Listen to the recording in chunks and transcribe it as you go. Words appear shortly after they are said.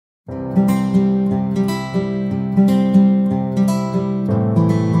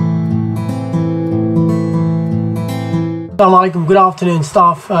Assalamu alaikum, good afternoon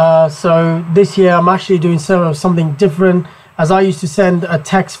staff. So this year I'm actually doing something different. As I used to send a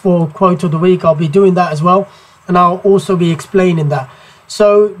text for quote of the week, I'll be doing that as well, and I'll also be explaining that.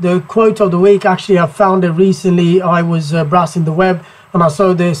 So the quote of the week, actually I found it recently. I was browsing the web and I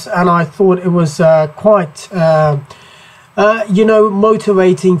saw this and I thought it was quite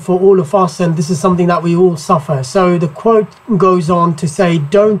motivating for all of us, and this is something that we all suffer. So the quote goes on to say,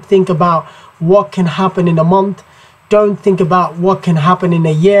 don't think about what can happen in a month, don't think about what can happen in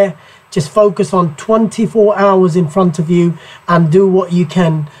a year. Just focus on 24 hours in front of you and do what you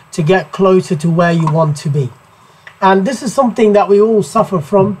can to get closer to where you want to be. And this is something that we all suffer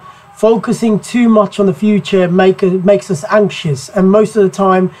from. Focusing too much on the future makes us anxious, and most of the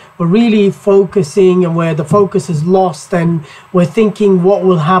time we're really focusing and where the focus is lost and we're thinking what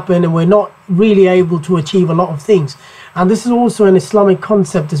will happen and we're not really able to achieve a lot of things. And this is also an Islamic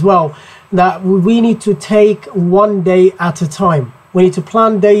concept as well, that we need to take one day at a time. We need to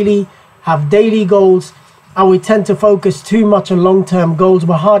plan daily, have daily goals, and we tend to focus too much on long-term goals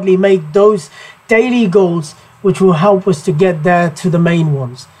but hardly make those daily goals which will help us to get there to the main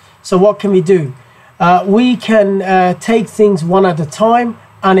ones. So what can we do? We can take things one at a time,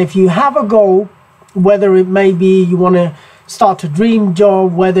 and if you have a goal, whether it may be you want to start a dream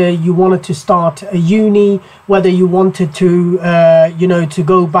job, whether you wanted to start a uni, whether you wanted to to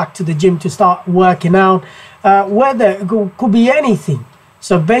go back to the gym to start working out, whether it could be anything.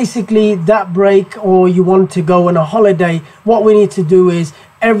 So basically that break, or you want to go on a holiday, what we need to do is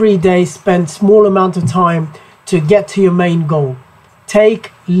every day spend small amount of time to get to your main goal.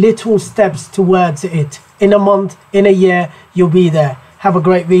 Take little steps towards it. In a month, in a year, you'll be there. Have a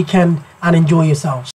great weekend and enjoy yourselves.